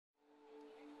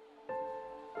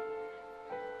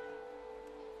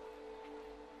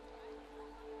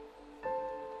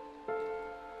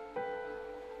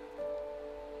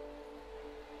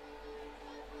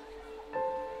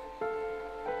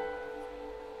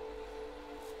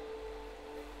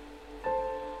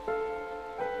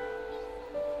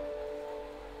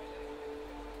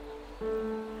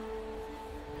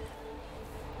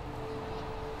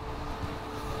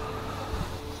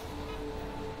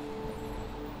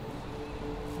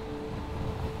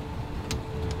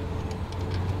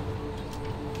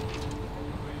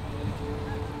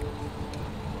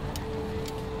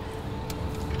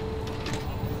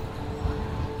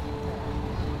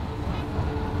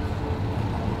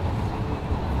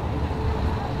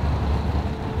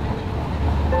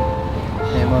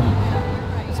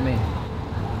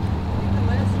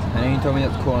told me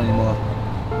not to call anymore.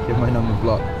 Give my number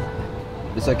blocked.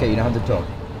 It's okay, you don't have to talk.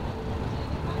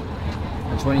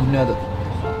 I just want you to know that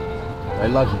I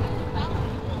love you.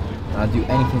 And I'll do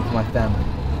anything for my family.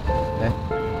 Okay?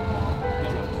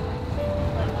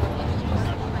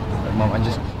 But Mom, I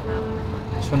just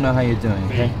want to know how you're doing,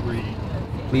 okay?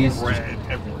 Please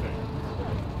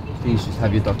just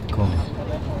have your doctor call me.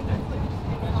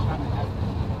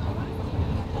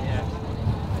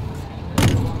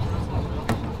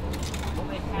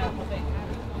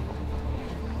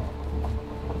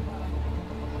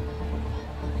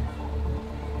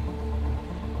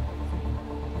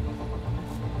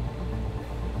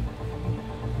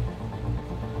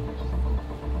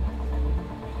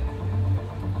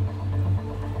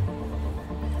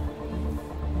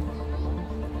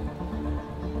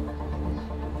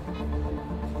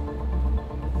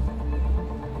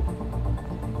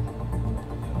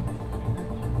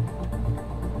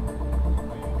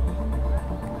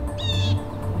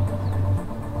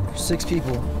 There's 6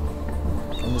 people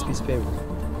on this piece of paper,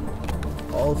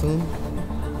 all of whom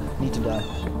need to die.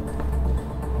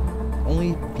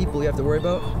 Only people you have to worry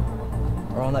about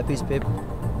are on that piece of paper.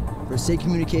 For safe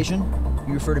communication,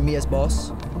 you refer to me as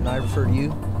boss, and I refer to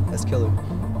you as killer.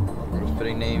 What's a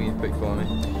fitting name you picked for me?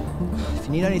 If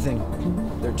you need anything,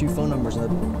 there are 2 phone numbers on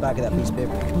the back of that piece of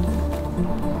paper.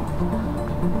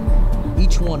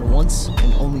 Each one once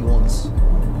and only once.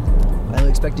 I only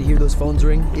expect to hear those phones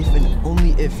ring if and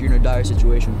only if you're in a dire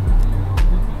situation.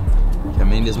 I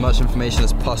need as much information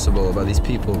as possible about these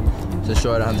people to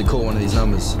ensure I don't have to call one of these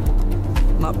numbers.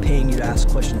 I'm not paying you to ask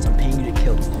questions, I'm paying you to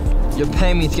kill. You're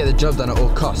paying me to get the job done at all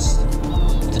costs.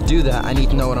 To do that, I need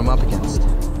to know what I'm up against.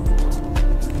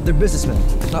 They're businessmen,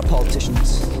 not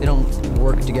politicians. They don't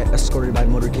work to get escorted by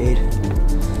motorcade.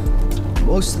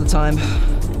 Most of the time,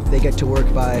 they get to work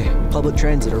by public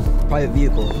transit or private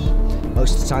vehicle.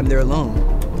 Most of the time, they're alone.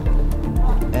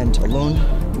 And alone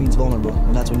means vulnerable,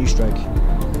 and that's when you strike.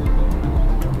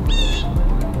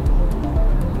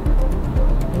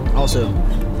 Also,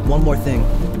 one more thing.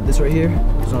 This right here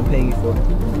is what I'm paying you for.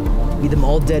 Need them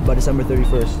all dead by December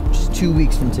 31st, just 2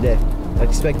 weeks from today. I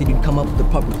expected you to come up with a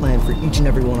proper plan for each and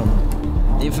every one of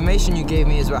them. The information you gave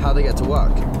me is about how they get to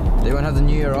work. They won't have the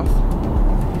New Year off?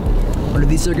 Under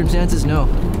these circumstances, no.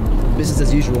 Business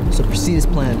as usual, so proceed as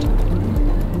planned.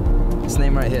 This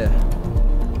name right here,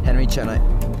 Henry Chen,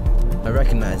 I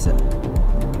recognize it.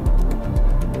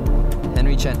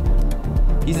 Henry Chen.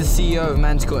 He's the CEO of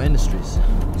Manticore Industries.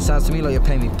 Sounds to me like you're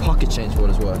paying me pocket change for what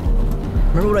it's worth.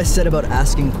 Remember what I said about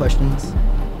asking questions?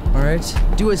 Alright?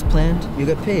 Do as planned, you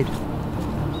get paid.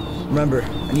 Remember,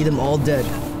 I need them all dead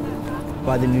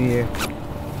by the New Year.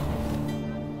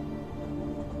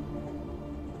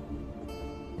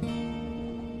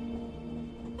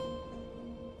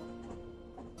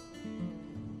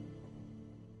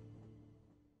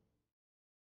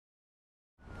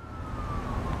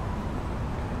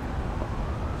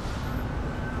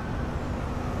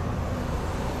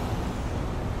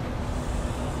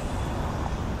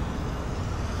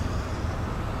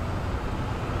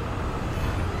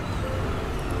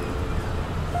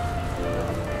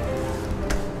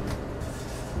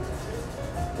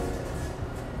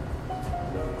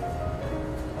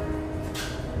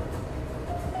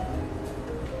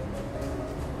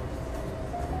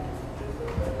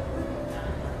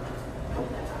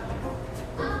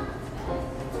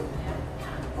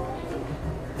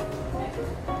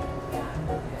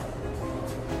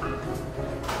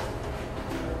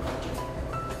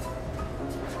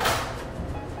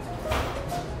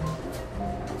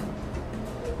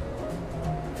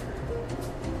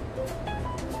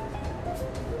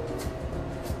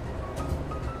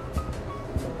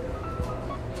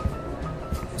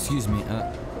 Excuse me,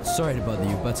 sorry to bother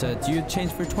you, but do you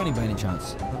change for 20 by any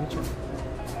chance? Let me check.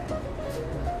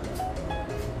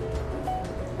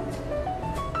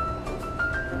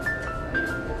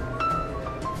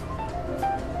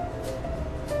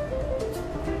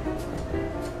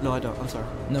 No, I don't. I'm sorry.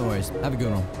 No worries. Have a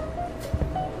good one.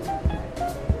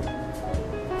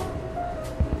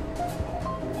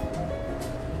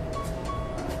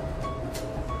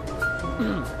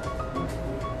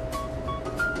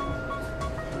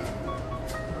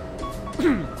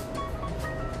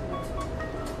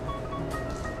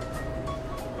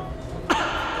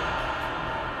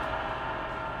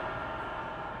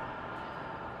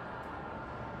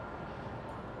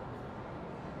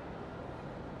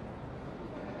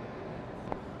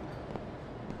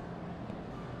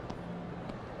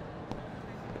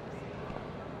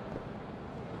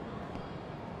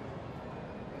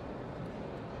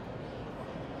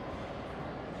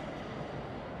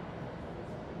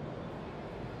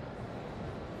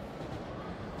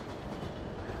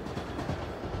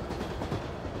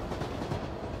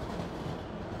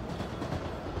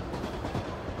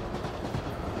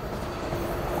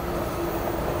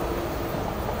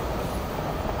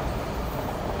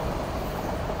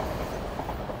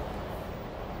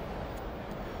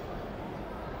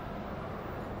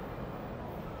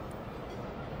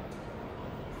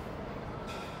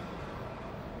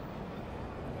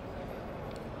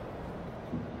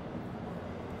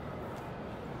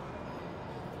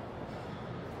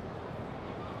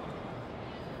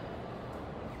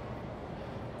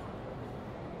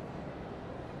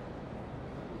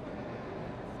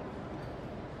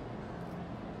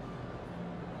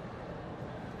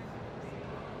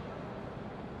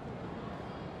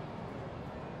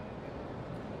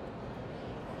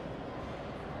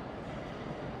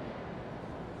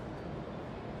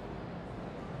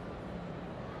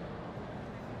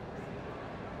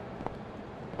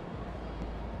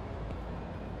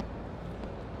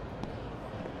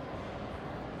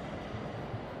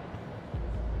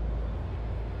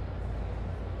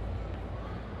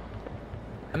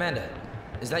 Amanda,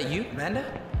 is that you, Amanda?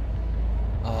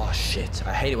 Oh shit,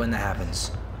 I hate it when that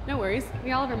happens. No worries.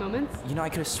 We all have our moments. You know, I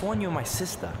could have sworn you were my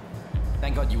sister.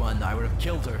 Thank God you weren't. I would have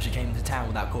killed her if she came into town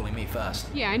without calling me first.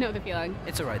 Yeah, I know the feeling.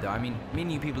 It's alright though. I mean,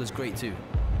 meeting you people is great too.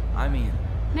 I'm Ian.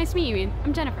 Nice to meet you, Ian.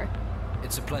 I'm Jennifer.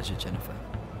 It's a pleasure, Jennifer.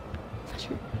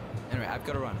 Pleasure. Anyway, I've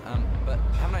got to run. But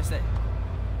have a nice day.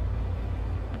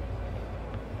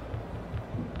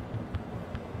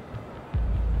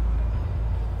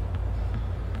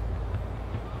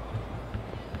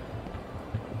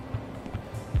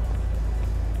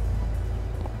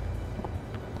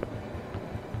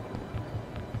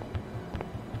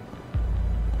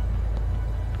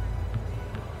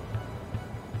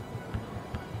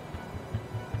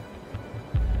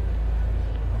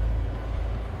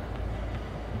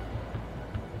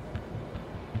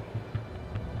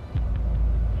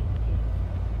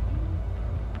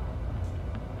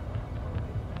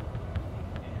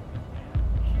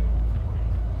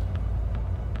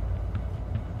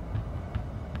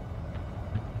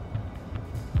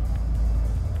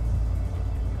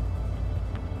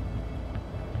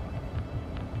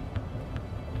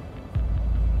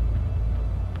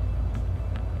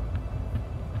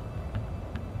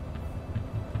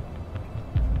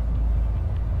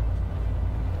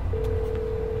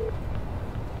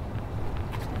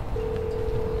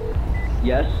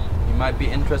 Yes? You might be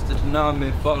interested to know I'm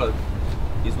being followed.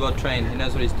 He's well trained, he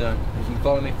knows what he's doing. He's been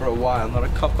following me for a while, not a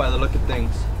cop by the look of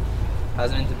things.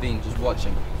 Hasn't intervened, just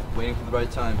watching, waiting for the right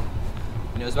time.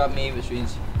 He knows about me, which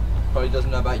means he probably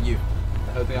doesn't know about you.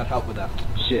 I'm hoping I'd help with that.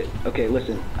 Shit. Okay,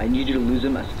 listen. I need you to lose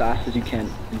him as fast as you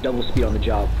can and double speed on the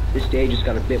job. This day just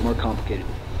got a bit more complicated.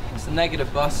 It's the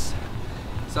negative, boss.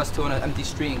 It's us two on an empty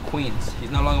street in Queens.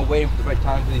 He's no longer waiting for the right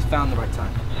time because he's found the right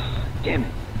time. Damn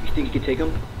it. You think you can take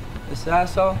him? This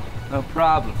asshole? No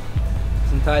problem.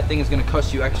 This entire thing is going to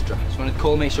cost you extra. Just wanted to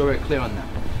call, make sure we're clear on that.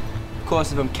 Of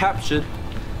course, if I'm captured,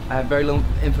 I have very little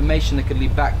information that could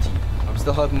lead back to you. I'm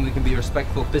still hoping we can be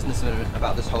respectful businessmen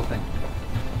about this whole thing.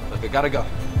 Look, I gotta go.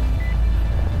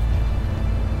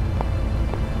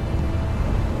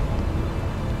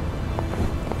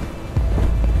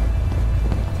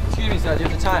 Excuse me, sir, do you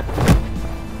have the time?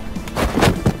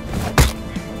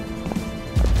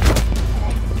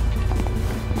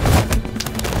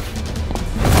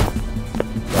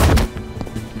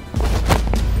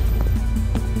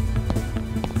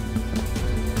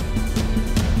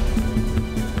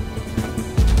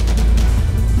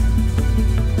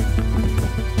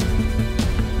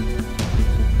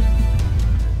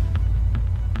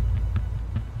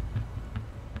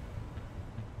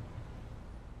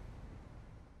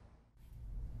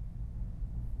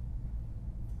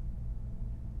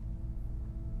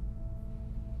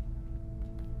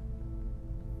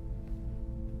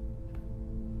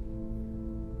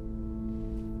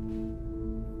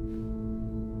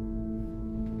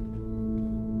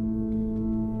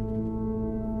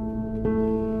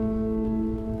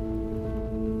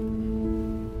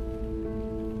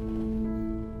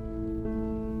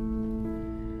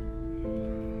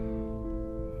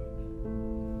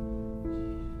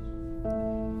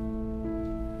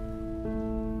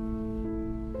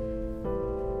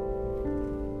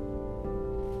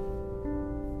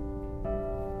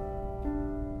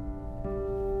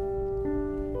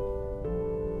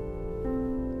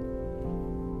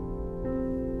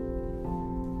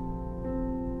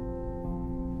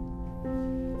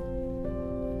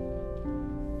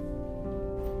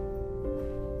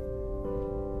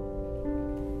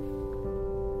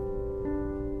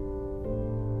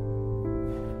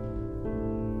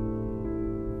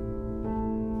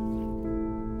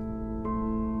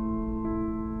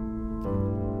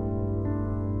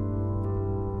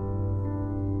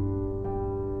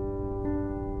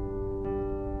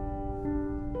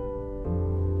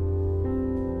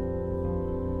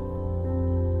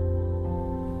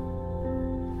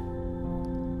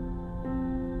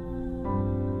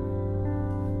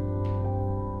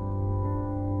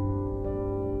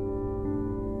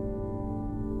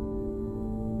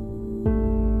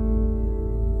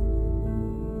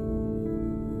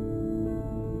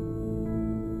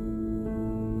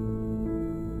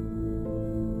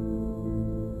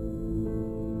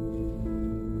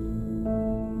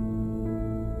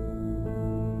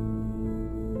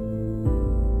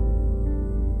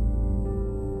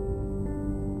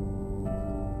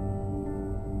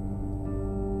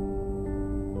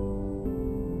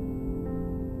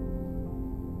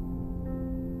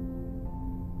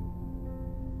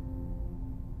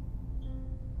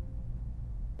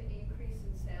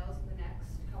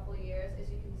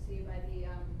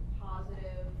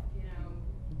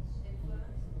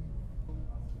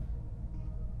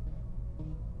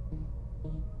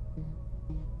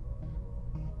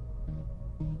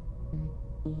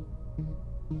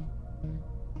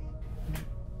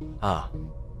 Ah,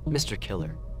 Mr.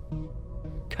 Killer.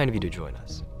 Kind of you to join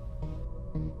us.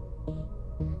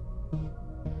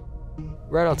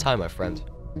 Right on time, my friend.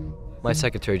 My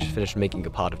secretary just finished making a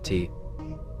pot of tea.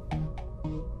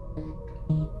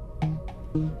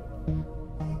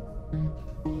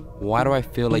 Why do I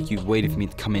feel like you waited for me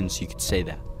to come in so you could say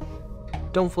that?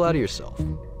 Don't flatter yourself.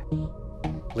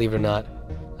 Believe it or not,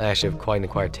 I actually have quite an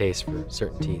acquired taste for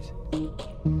certain teas. You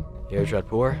ever tried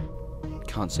Pu'er?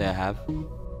 Can't say I have.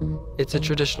 It's a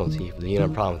traditional tea from the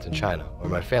Yunnan province in China, where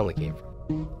my family came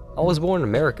from. I was born in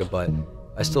America, but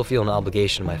I still feel an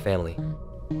obligation to my family.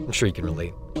 I'm sure you can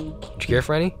relate. Would you care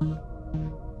for any?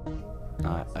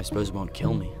 I suppose it won't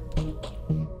kill me.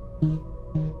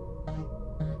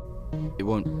 It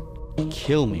won't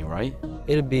kill me, right?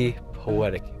 It'd be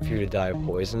poetic if you were to die of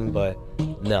poison, but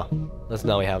no, that's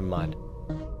not what we have in mind.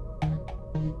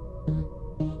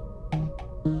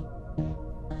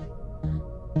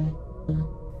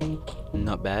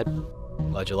 Not bad.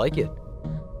 Glad you like it.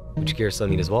 Would you care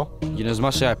some meat as well? You know, as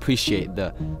much as I appreciate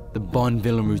the Bond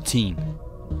villain routine,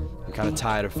 I'm kind of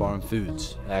tired of foreign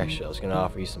foods. Actually, I was gonna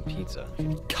offer you some pizza.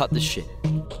 Cut the shit.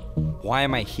 Why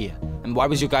am I here? And why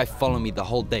was your guy following me the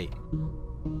whole day?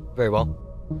 Very well.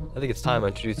 I think it's time I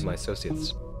introduce you to my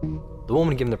associates. The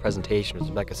woman giving the presentation was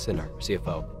Rebecca Sinner,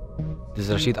 CFO. This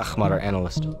is Rashid Ahmad, our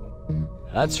analyst.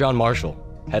 That's John Marshall,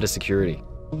 head of security.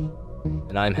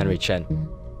 And I'm Henry Chen,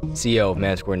 CEO of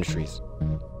Manticore Industries.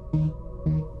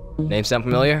 Name sound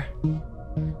familiar?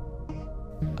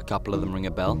 A couple of them ring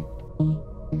a bell.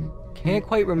 Can't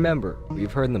quite remember, but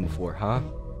you've heard them before, huh?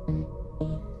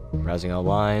 Browsing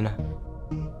online,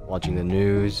 watching the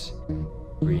news,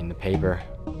 reading the paper.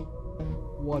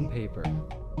 One paper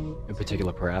in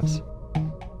particular, perhaps.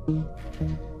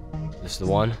 This the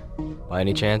one, by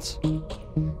any chance?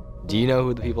 Do you know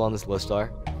who the people on this list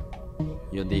are?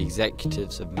 You're the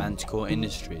executives of Manticore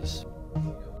Industries.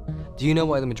 Do you know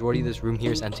why the majority of this room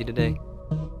here is empty today?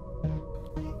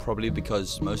 Probably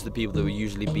because most of the people that would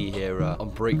usually be here are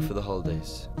on break for the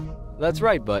holidays. That's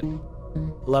right, but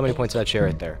allow me to point to that chair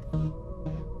right there.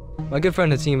 My good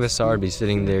friend Hatim Vassar would be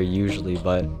sitting there usually,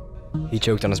 but he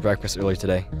choked on his breakfast earlier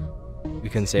today. We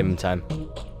couldn't save him time.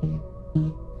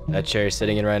 That chair he's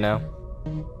sitting in right now?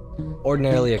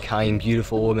 Ordinarily a kind,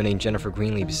 beautiful woman named Jennifer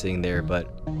Greenlee be sitting there, but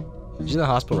she's in the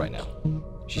hospital right now.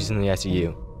 She's in the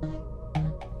ICU.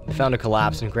 They found her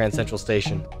collapsed in Grand Central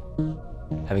Station,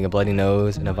 having a bloody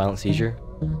nose and a violent seizure.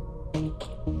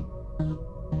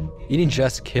 You didn't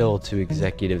just kill two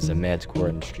executives of Manticore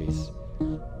Industries.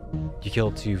 You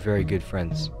killed two very good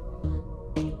friends.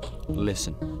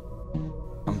 Listen,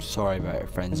 I'm sorry about your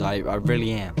friends. I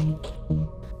really am.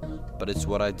 But it's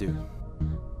what I do.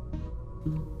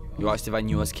 You asked if I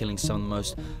knew I was killing some of the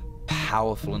most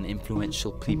powerful and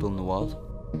influential people in the world?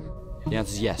 The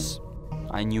answer is yes.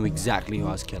 I knew exactly who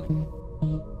I was killing.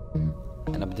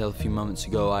 And up until a few moments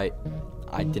ago,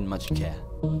 I didn't much care.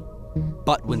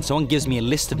 But when someone gives me a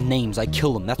list of names, I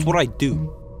kill them. That's what I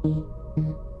do.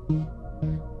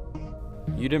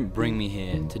 You didn't bring me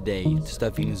here today to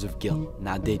stir feelings of guilt,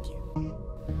 now did you?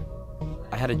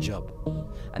 I had a job,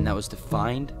 and that was to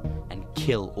find and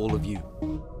kill all of you.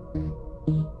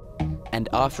 And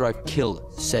after I've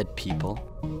killed said people,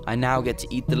 I now get to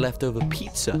eat the leftover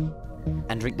pizza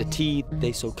and drink the tea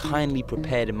they so kindly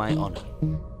prepared in my honor.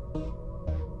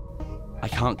 I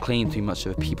can't claim to be much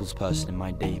of a people's person in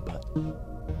my day, but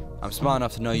I'm smart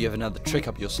enough to know you have another trick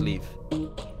up your sleeve.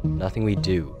 Nothing we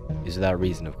do is without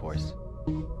reason, of course.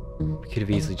 We could have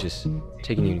easily just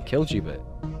taken you and killed you, but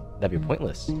that'd be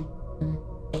pointless.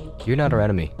 You're not our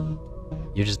enemy.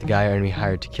 You're just the guy our enemy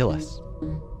hired to kill us.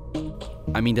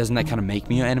 I mean, doesn't that kind of make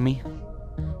me your enemy?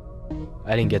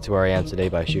 I didn't get to where I am today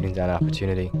by shooting down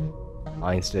opportunity.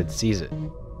 I instead seize it.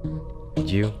 And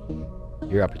you,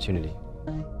 your opportunity.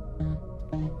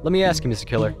 Let me ask you, Mr.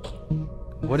 Killer,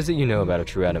 what is it you know about a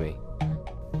true enemy?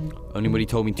 Only what he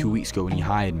told me 2 weeks ago when he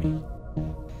hired me.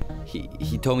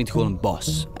 He told me to call him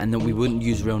boss, and that we wouldn't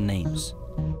use real names.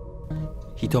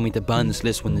 He told me to burn this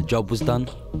list when the job was done,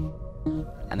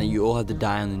 and that you all had to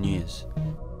die on the New Year's.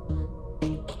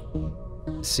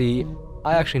 See,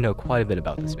 I actually know quite a bit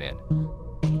about this man.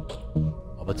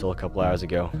 Up until a couple hours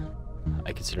ago,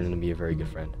 I considered him to be a very good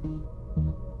friend.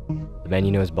 The man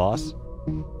you know as boss?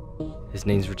 His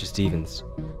name's Richard Stevens.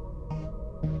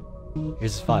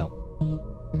 Here's his file.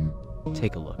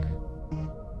 Take a look.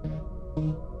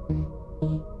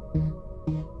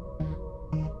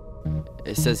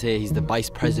 It says here he's the vice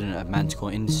president of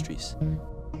Manticore Industries.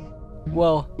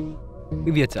 Well,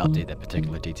 we've yet to update that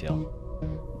particular detail.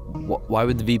 Why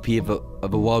would the VP of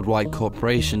a worldwide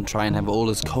corporation try and have all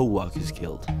his co-workers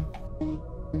killed?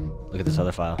 Look at this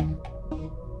other file.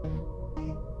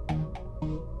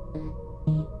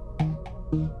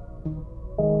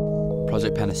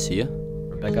 Project Panacea?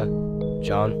 Rebecca,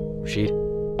 John, Rashid,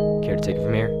 care to take it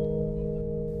from here?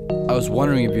 I was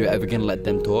wondering if you were ever gonna let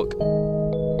them talk.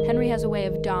 Henry has a way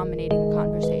of dominating the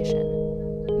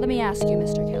conversation. Let me ask you,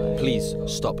 Mr. Killer. Please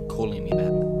stop calling me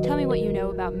that. Tell me what you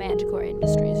know about Manticore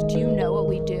Industries. Do you know what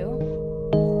we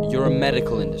do? You're a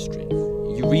medical industry.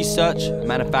 You research,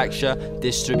 manufacture,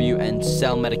 distribute, and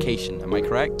sell medication. Am I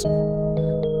correct?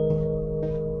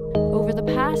 Over the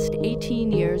past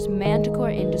 18 years,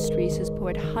 Manticore Industries has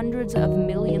poured hundreds of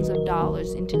millions of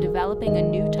dollars into developing a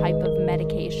new type of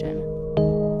medication.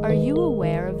 Are you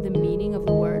aware of the meaning of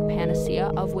the word panacea,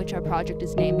 of which our project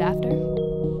is named after?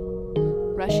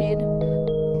 Rashid?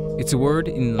 It's a word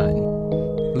in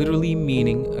Latin, literally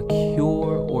meaning a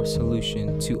cure or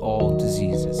solution to all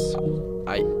diseases.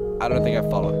 I don't think I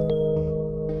follow.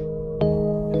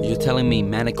 You're telling me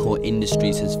Manticore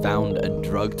Industries has found a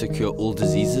drug to cure all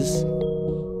diseases?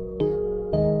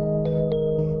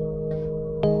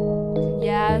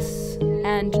 Yes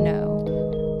and no.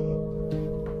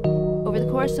 Over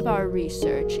the course of our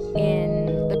research, in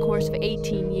the course of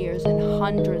 18 years and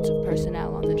hundreds of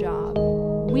personnel on the job,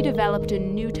 we developed a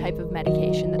new type of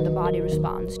medication that the body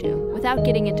responds to. Without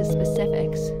getting into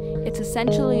specifics, it's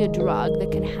essentially a drug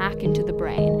that can hack into the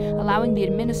brain, allowing the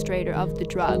administrator of the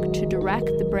drug to direct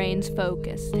the brain's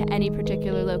focus to any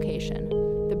particular location.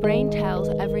 The brain tells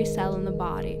every cell in the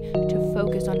body to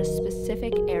focus on a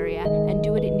specific area and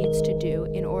do what it needs to do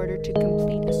in order to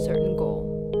complete a certain goal.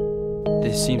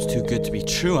 This seems too good to be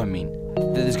true. I mean,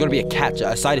 there's got to be a catch,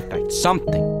 a side effect,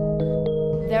 something.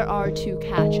 There are two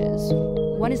catches.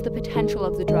 One is the potential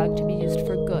of the drug to be used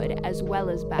for good as well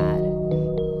as bad.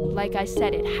 Like I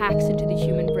said, it hacks into the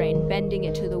human brain, bending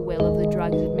it to the will of the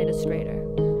drug's administrator.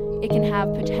 It can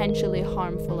have potentially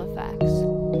harmful effects.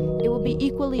 It will be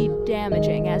equally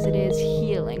damaging as it is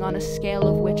healing on a scale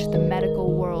of which the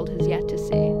medical world has yet to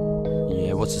see.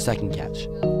 Yeah, what's the second catch?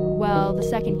 Well, the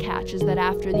second catch is that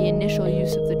after the initial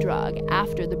use of the drug,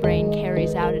 after the brain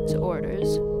carries out its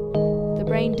orders, the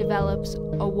brain develops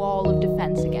a wall of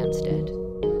defense against it.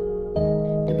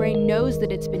 The brain knows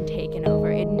that it's been taken over,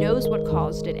 it knows what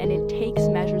caused it, and it takes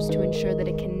measures to ensure that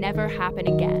it can never happen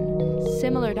again,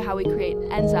 similar to how we create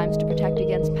enzymes to protect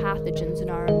against pathogens in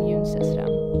our immune system.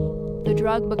 The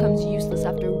drug becomes useless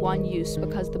after one use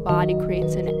because the body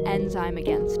creates an enzyme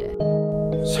against it.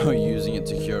 So using it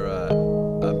to cure a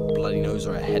bloody nose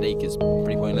or a headache is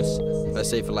pretty pointless, let's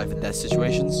say for life or death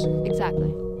situations?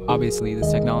 Exactly. Obviously,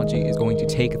 this technology is going to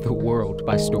take the world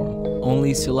by storm.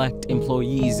 Only select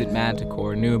employees at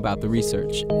Manticore knew about the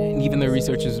research, and even the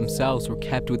researchers themselves were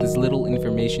kept with as little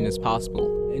information as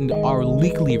possible, and are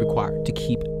legally required to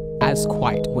keep as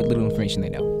quiet what little information they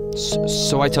know.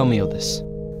 So I tell me all this.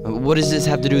 What does this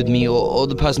have to do with me or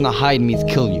the person that hired me to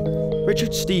kill you?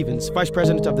 Richard Stevens, vice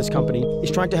president of this company,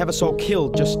 is trying to have us all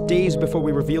killed just days before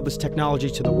we reveal this technology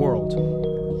to the world.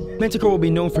 Manticore will be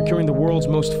known for curing the world's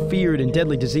most feared and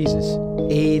deadly diseases.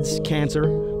 AIDS, cancer,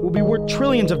 will be worth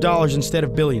trillions of dollars instead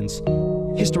of billions.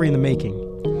 History in the making.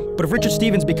 But if Richard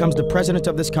Stevens becomes the president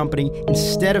of this company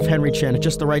instead of Henry Chen at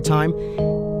just the right time,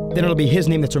 then it'll be his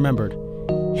name that's remembered.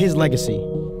 His legacy.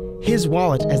 His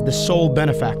wallet as the sole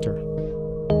benefactor.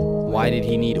 Why did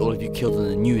he need all of you killed on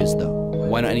the New Year's though?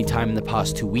 Why not any time in the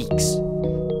past 2 weeks?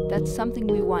 That's something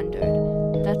we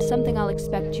wondered. That's something I'll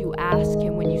expect you ask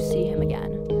him when you see him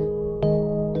again.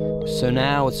 So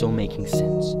now it's all making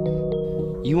sense.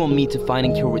 You want me to find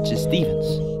and kill Richard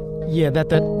Stevens? Yeah,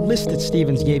 that list that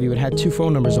Stevens gave you, it had 2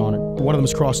 phone numbers on it, but one of them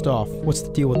was crossed off. What's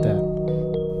the deal with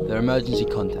that? They're emergency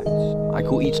contacts. I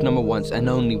call each number once and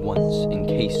only once in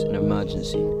case an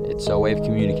emergency. It's our way of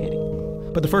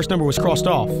communicating. But the first number was crossed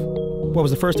off. What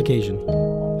was the first occasion?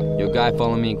 Your guy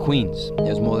following me in Queens. It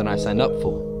was more than I signed up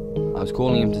for. I was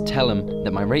calling him to tell him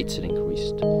that my rates had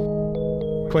increased.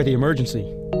 Quite the emergency.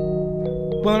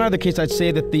 Well, in either case, I'd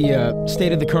say that the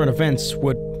state of the current events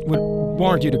would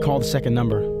warrant you to call the second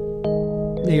number.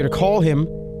 You're to call him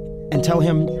and tell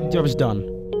him the job is done.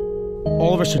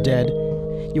 All of us are dead.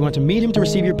 You want to meet him to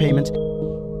receive your payment,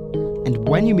 and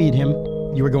when you meet him,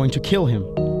 you are going to kill him.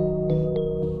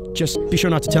 Just be sure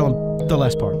not to tell him the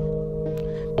last part.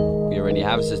 We already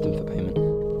have a system for payment.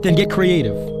 Then get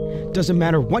creative. Doesn't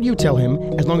matter what you tell him,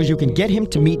 as long as you can get him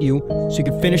to meet you so you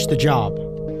can finish the job.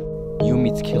 You want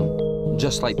me to kill him.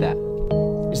 Just like that.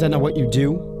 Is that not what you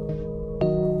do?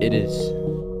 It is.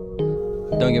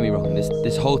 Don't get me wrong,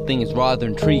 this whole thing is rather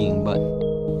intriguing, but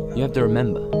you have to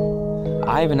remember,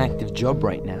 I have an active job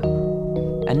right now.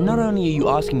 And not only are you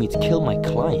asking me to kill my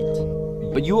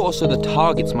client, but you're also the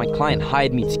targets my client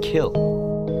hired me to kill.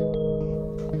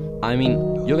 I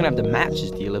mean, you're gonna have to match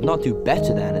his deal, if not do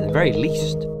better than, at the very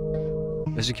least.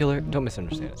 Mr. Killer, don't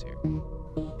misunderstand us here.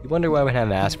 You wonder why we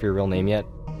haven't asked for your real name yet?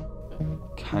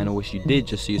 Kinda wish you did,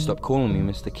 just so you stop calling me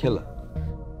Mr. Killer.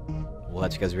 Well,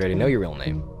 that's because we already know your real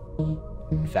name.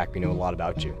 In fact, we know a lot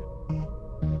about you.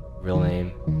 Real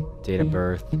name, date of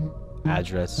birth,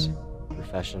 address,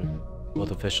 profession,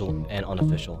 both official and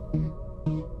unofficial.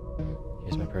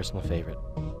 Here's my personal favorite.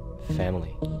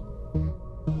 Family.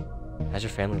 How's your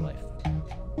family life?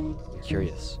 I'm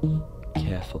curious.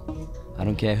 Careful. I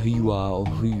don't care who you are or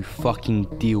who you fucking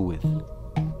deal with.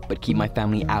 But keep my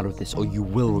family out of this or you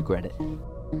will regret it.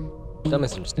 Don't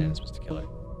misunderstand us, Mr. Killer.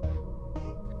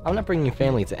 I'm not bringing your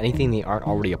family to anything they aren't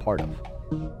already a part of.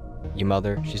 Your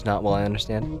mother, she's not well, I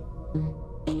understand?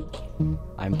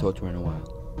 I haven't talked to her in a while.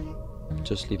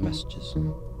 Just leave messages.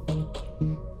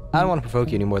 I don't want to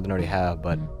provoke you any more than I already have,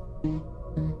 but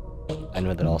I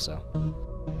know that also.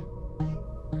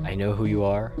 I know who you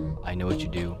are, I know what you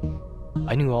do.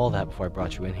 I knew all that before I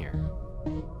brought you in here.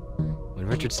 When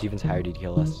Richard Stevens hired you to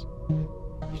kill us,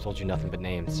 he told you nothing but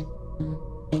names.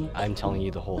 I'm telling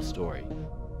you the whole story.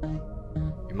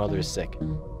 Your mother is sick.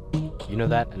 You know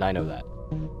that, and I know that.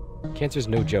 Cancer's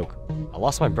no joke. I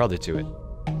lost my brother to it.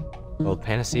 But with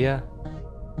Panacea,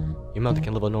 your mother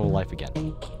can live a normal life again.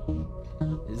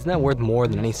 Isn't that worth more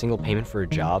than any single payment for a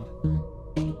job?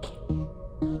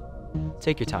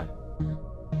 Take your time.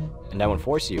 And I won't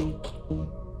force you.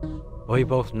 But we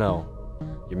both know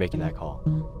you're making that call.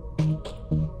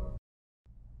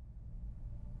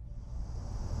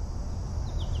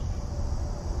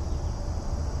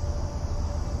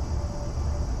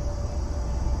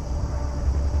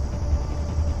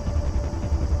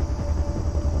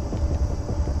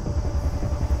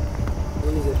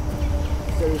 What is it?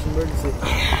 Serious emergency.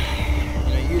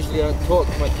 Usually I don't talk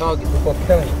to my targets before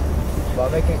killing them, but I'll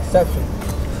make an exception.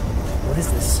 What is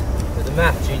this? You're the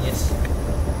math genius.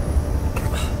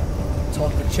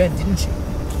 Talked to Chen, didn't you?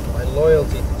 My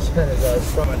loyalty to Chen is as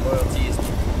strong. My loyalty is to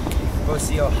go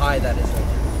see how high that is right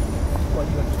now. What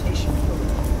your reputation?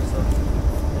 So,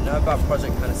 I know about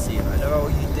Project Panacea. I know about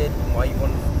what you did and why you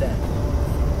wanted it dead.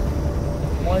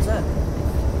 Why is that?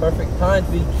 Perfect time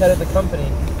to be head of the company.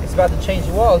 It's about to change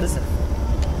the world, isn't it?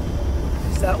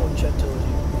 Is that what Chen told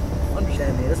you?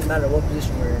 Understand me, it doesn't matter what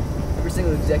position we're in. Every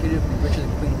single executive will be richer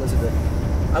than Queen Elizabeth.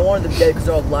 I wanted them dead because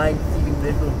they're all lying, thieving,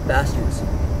 manipulative bastards.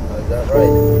 Oh, is that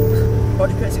right?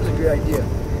 Project Panacea was a great idea.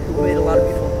 It made a lot of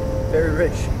people very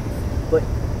rich. But,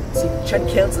 see, Chen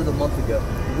canceled it a month ago,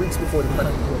 weeks before the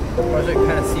money. Project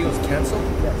Panacea was cancelled?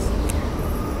 Yes.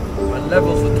 My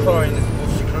levels for tolerating this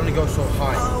bullshit can only go so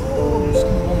high. Just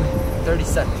give me a moment. 30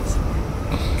 seconds.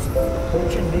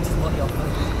 Chen makes his money off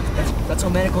money. That's how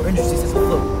Manticore Industries is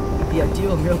afloat. The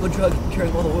ideal miracle drug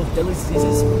curing all the world's deadly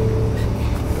diseases.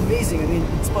 Amazing, I mean, it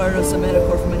inspired us at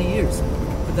Manticore for many years.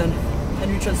 But then,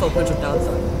 Henry Chen saw potential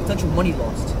downside, potential money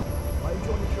lost. Why would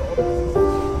you want to cure all the diseases?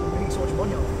 You're making so much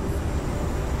money off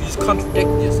it. You just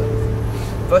contradicted yourself.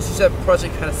 First you said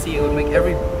Project Panacea would make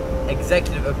every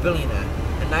executive a billionaire,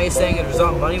 and now you're saying it would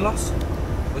result in money loss?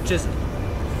 Which is it?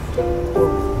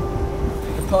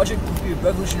 The project would be a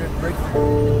revolutionary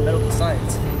breakthrough in medical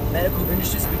science. Medical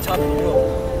industries would be top in the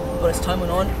world. But as time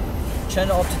went on,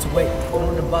 Chen opted to wait in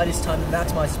order to bide his time to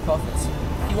maximize his profits.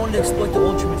 He wanted to exploit the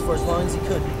old treatments for as long as he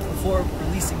could before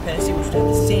releasing Panacea, which would have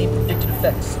the same predicted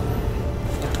effects.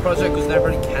 The project was never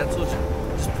really cancelled.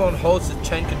 Just put on hold so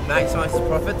Chen could maximize his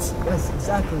profits? Yes,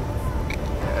 exactly.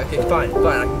 Okay, fine,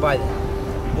 I can buy that.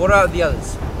 What about the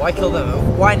others? Why kill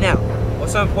them? Why now?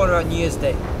 What's so important about New Year's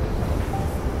Day?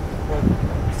 Well,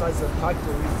 besides the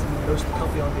practical reasons, I mean, most of the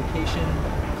company on vacation,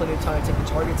 plenty of time to take the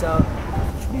targets out.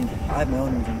 I mean, I have my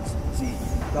own reasons. See,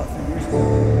 about 3 years ago.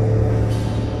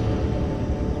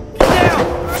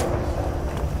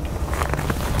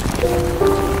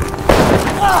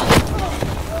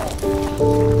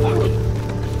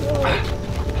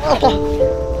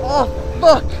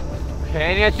 Fuck! Okay,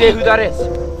 any idea who that is?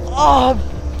 Oh,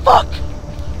 fuck!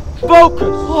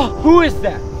 Focus! Who is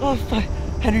that? Oh, fuck.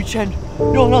 Henry Chen.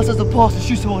 No one else has the balls to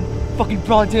shoot someone fucking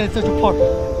broad day in Central Park.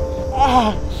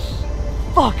 Ah!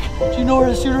 Fuck! Do you know where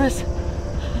the shooter is?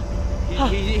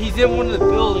 He's in one of the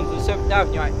buildings on 7th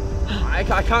Avenue. I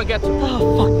can't get to him.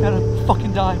 Oh, fuck, man, I'm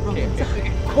fucking dying, bro.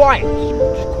 Okay. Quiet.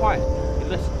 Just quiet. Okay,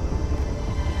 listen.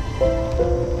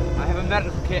 I have a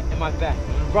medical kit in my bag.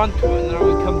 I'm gonna run to it and then I'm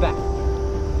gonna come back.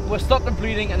 We'll stop the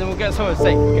bleeding and then we'll get somewhere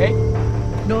safe, okay?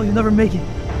 No, you'll never make it.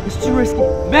 It's too risky.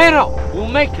 Man up! We'll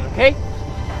make it, okay?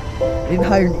 I didn't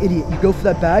hire an idiot. You go for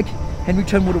that bag, Henry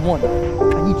Chen would have won.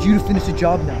 I need you to finish the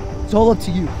job now. It's all up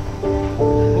to you.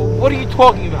 What are you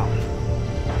talking about?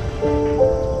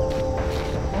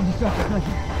 I'm distracted.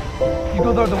 You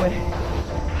go the other way.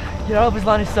 Get out of his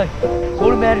line of sight. Go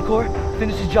to Manticore,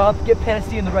 finish his job, get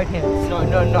Panacea in the right hands. No,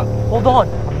 no, no. Hold on.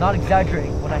 I'm not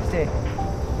exaggerating when I say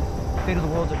the fate of the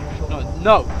world's on your shoulders.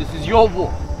 No, no, this is your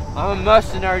war. I'm a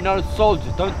mercenary, not a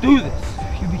soldier. Don't do this.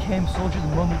 You became a soldier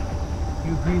the moment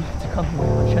you agreed to come here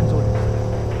with Chen's orders.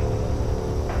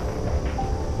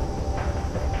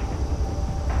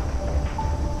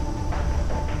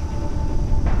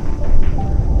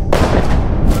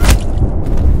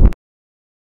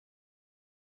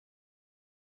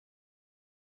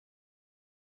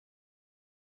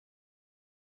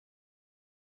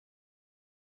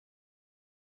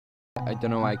 I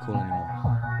don't know why I call anymore.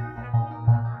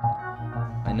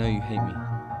 I know you hate me.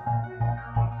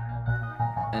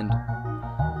 And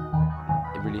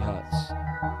it really hurts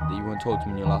that you won't talk to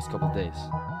me in your last couple of days.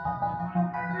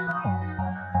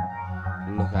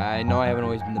 Look, I know I haven't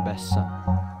always been the best son,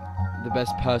 the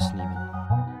best person even.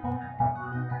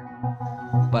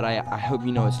 But I hope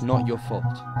you know it's not your fault.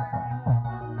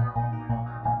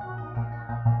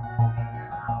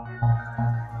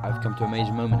 I've come to a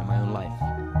major moment in my own life.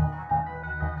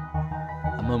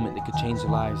 A moment that could change the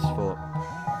lives for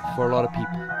a lot of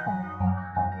people.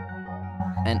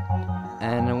 And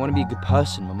I want to be a good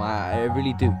person, Mama. I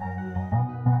really do.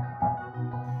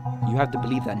 You have to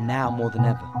believe that now more than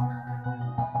ever.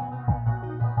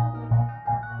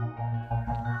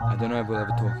 I don't know if we'll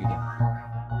ever talk again.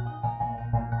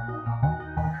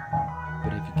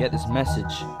 But if you get this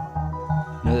message,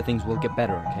 know that things will get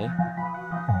better, okay?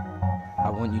 I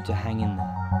want you to hang in there.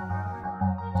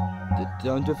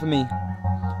 Don't do it for me.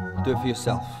 Do it for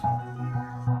yourself.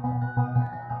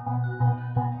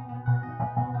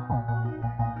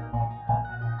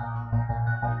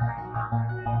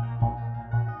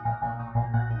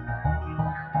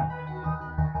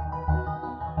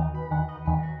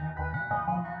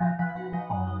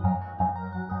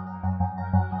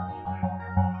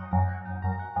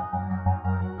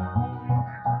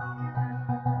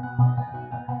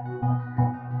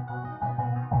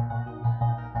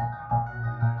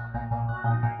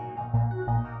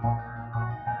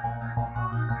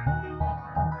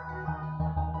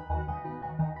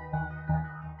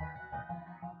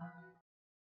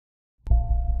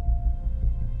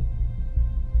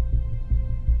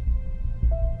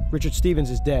 Richard Stevens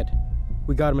is dead.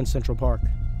 We got him in Central Park.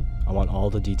 I want all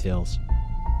the details.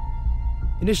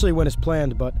 Initially it went as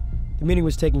planned, but the meeting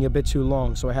was taking a bit too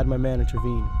long, so I had my man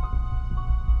intervene.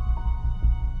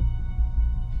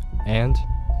 And?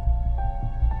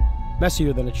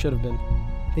 Messier than it should have been.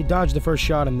 They dodged the first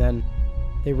shot and then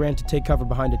they ran to take cover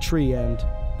behind a tree and,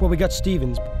 well, we got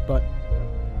Stevens, but...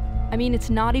 I mean, it's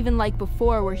not even like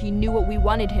before where he knew what we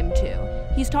wanted him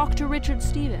to. He's talked to Richard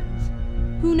Stevens.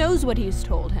 Who knows what he's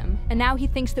told him, and now he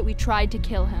thinks that we tried to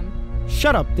kill him.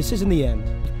 Shut up, this isn't the end.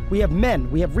 We have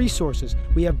men, we have resources,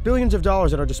 we have billions of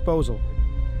dollars at our disposal.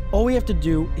 All we have to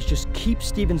do is just keep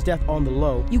Stevens' death on the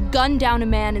low. You gunned down a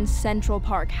man in Central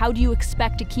Park. How do you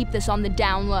expect to keep this on the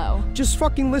down low? Just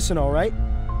fucking listen, alright?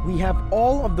 We have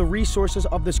all of the resources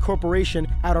of this corporation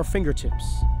at our fingertips.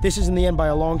 This isn't the end by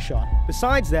a long shot.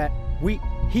 Besides that,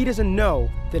 he doesn't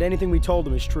know that anything we told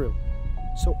him is true.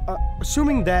 So,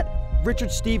 assuming that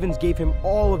Richard Stevens gave him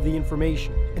all of the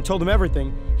information and told him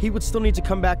everything, he would still need to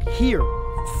come back here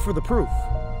for the proof.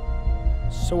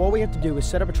 So all we have to do is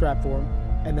set up a trap for him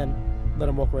and then let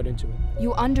him walk right into it.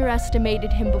 You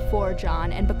underestimated him before,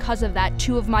 John, and because of that,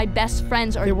 2 of my best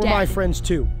friends are dead. They were my friends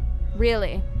too.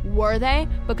 Really? Were they?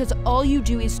 Because all you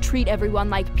do is treat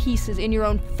everyone like pieces in your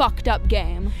own fucked up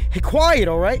game. Hey, quiet,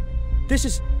 alright?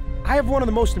 I have one of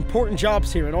the most important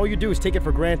jobs here and all you do is take it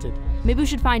for granted. Maybe we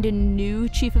should find a new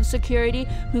chief of security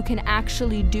who can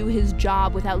actually do his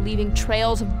job without leaving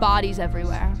trails of bodies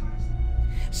everywhere.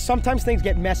 Sometimes things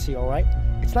get messy, alright?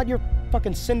 It's not your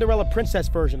fucking Cinderella princess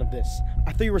version of this.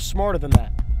 I thought you were smarter than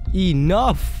that.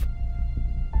 Enough!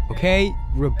 Okay,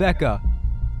 Rebecca.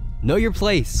 Know your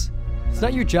place. It's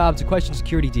not your job to question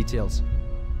security details.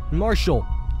 Marshall,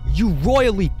 you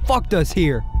royally fucked us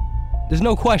here. There's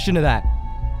no question of that.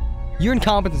 Your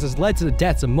incompetence has led to the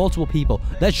deaths of multiple people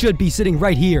that should be sitting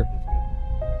right here.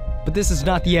 But this is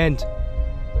not the end.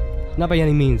 Not by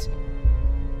any means.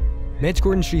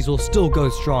 Manticore Industries will still go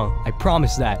strong, I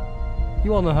promise that.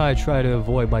 You all know how I try to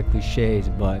avoid my cliches,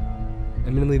 but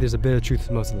admittedly there's a bit of truth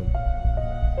to most of them.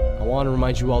 I want to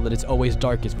remind you all that it's always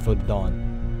darkest before the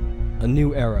dawn. A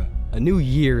new era, a new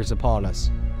year is upon us.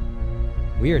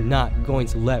 We are not going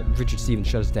to let Richard Stevens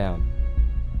shut us down.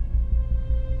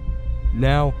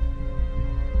 Now,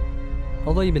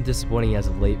 although you've been disappointing as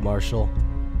of late, Marshall,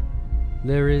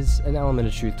 there is an element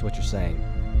of truth to what you're saying.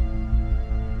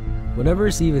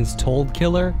 Whatever Stevens told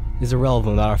Killer is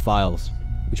irrelevant without our files,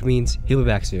 which means he'll be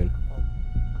back soon.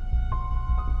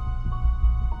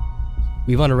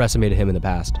 We've underestimated him in the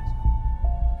past.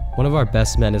 One of our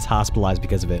best men is hospitalized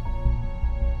because of it.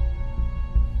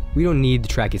 We don't need to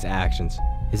track his actions.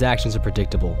 His actions are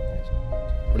predictable.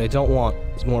 What I don't want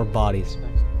is more bodies.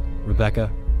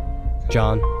 Rebecca,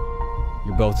 John,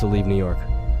 you're both to leave New York.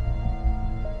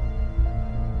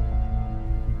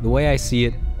 The way I see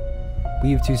it,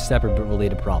 we have two separate but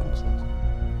related problems.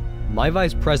 My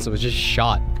vice president was just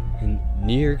shot in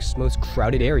New York's most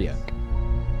crowded area.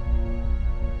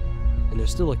 And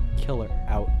there's still a killer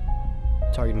out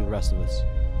targeting the rest of us.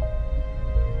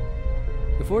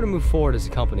 If we're to move forward as a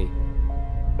company,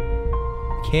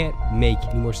 we can't make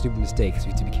any more stupid mistakes.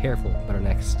 We have to be careful about our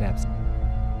next steps.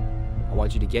 I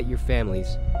want you to get your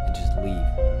families and just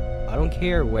leave. I don't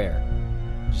care where.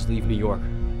 Just leave New York.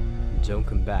 And don't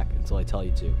come back until I tell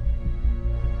you to.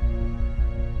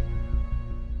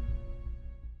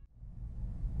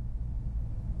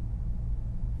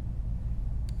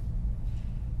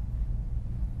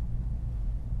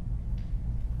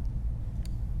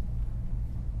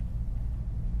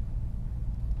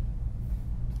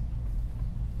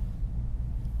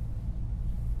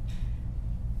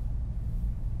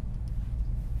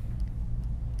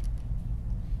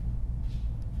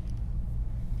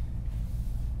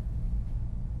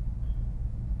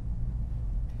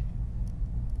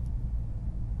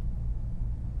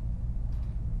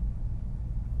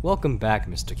 Welcome back,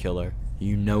 Mr. Killer.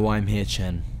 You know I'm here,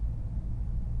 Chen.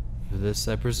 For this,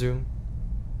 I presume?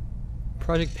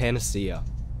 Project Panacea.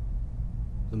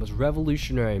 The most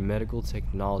revolutionary medical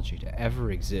technology to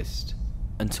ever exist.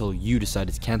 Until you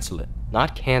decided to cancel it.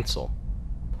 Not cancel.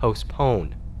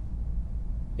 Postpone.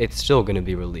 It's still gonna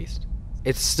be released.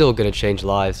 It's still gonna change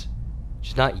lives.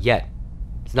 Just not yet.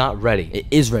 It's not ready. It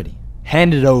is ready.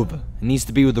 Hand it over. It needs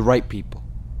to be with the right people.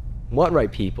 What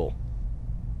right people?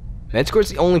 Manticore's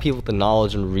the only people with the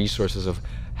knowledge and resources of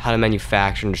how to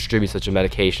manufacture and distribute such a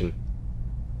medication.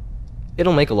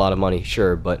 It'll make a lot of money,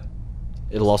 sure, but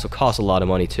it'll also cost a lot of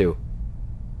money too.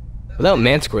 Without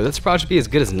Manticore, this project would be as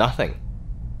good as nothing.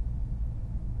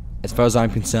 As far as I'm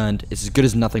concerned, it's as good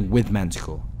as nothing with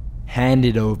Manticore. Hand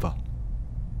it over.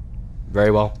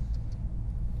 Very well.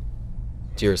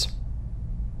 It's yours.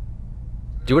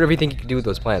 Do whatever you think you can do with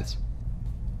those plans.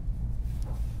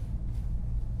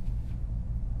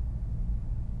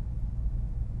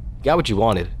 Got what you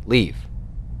wanted. Leave.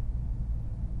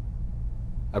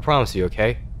 I promise you,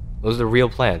 okay? Those are the real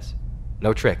plans.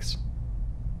 No tricks.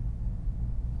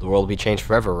 The world will be changed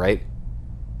forever, right?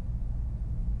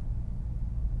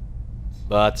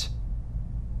 But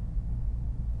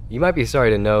you might be sorry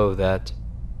to know that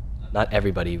not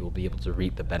everybody will be able to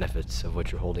reap the benefits of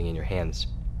what you're holding in your hands.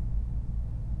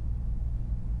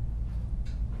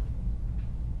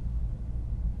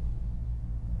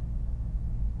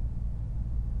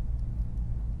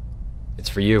 It's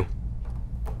for you.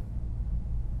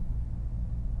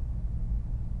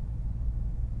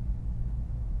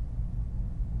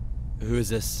 Who is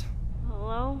this?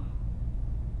 Hello?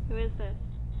 Who is this?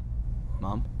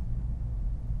 Mom?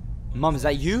 Mom, is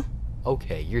that you?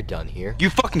 Okay, you're done here. You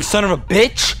fucking son of a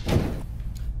bitch!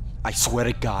 I swear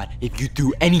to God, if you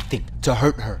do anything to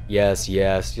hurt her. Yes,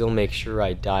 yes, you'll make sure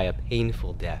I die a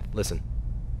painful death. Listen,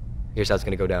 here's how it's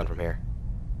gonna go down from here.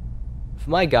 If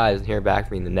my guy doesn't hear back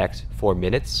from me in the next 4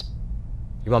 minutes,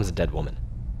 your mom's a dead woman.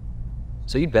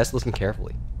 So you'd best listen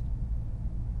carefully.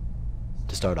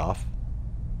 To start off,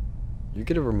 you're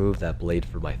gonna remove that blade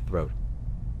from my throat.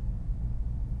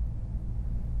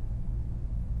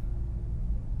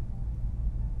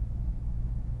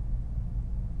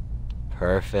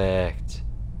 Perfect.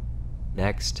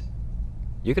 Next,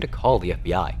 you're gonna call the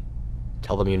FBI.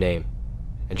 Tell them your name,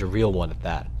 and your real one at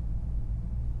that.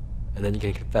 And then you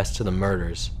can confess to the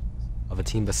murders of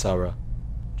Atim Basara,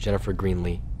 Jennifer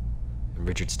Greenlee, and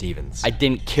Richard Stevens. I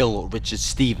didn't kill Richard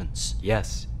Stevens.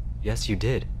 Yes, yes you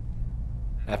did.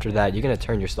 After that, you're gonna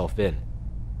turn yourself in.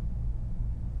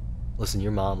 Listen,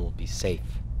 your mom will be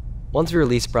safe. Once we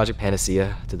release Project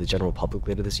Panacea to the general public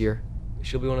later this year,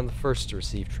 she'll be one of the first to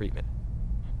receive treatment.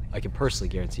 I can personally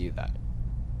guarantee you that.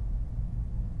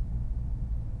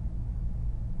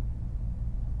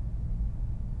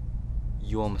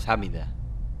 You almost had me there.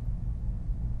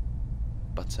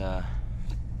 But,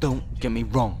 don't get me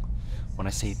wrong when I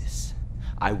say this.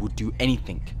 I would do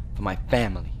anything for my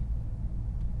family.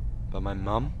 But my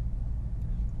mom,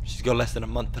 she's got less than a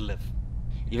month to live.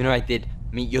 Even if I did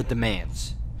meet your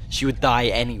demands, she would die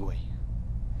anyway.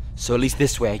 So at least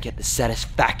this way I get the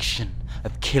satisfaction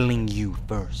of killing you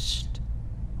first.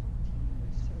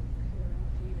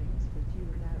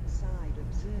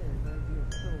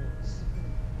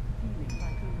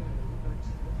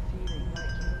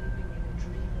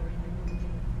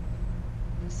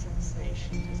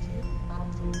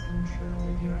 control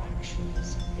of your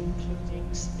actions,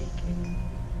 including speaking.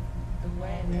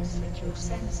 Awareness that your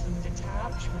sense of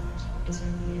detachment is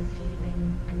only a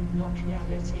feeling and not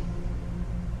reality.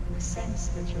 The sense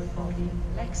that your body,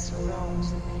 legs or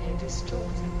arms appear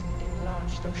distorted,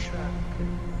 enlarged or shrunk.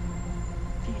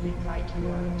 Feeling like you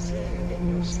are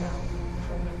observing yourself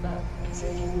from above, as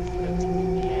if you were floating in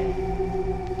the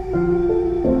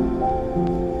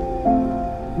air.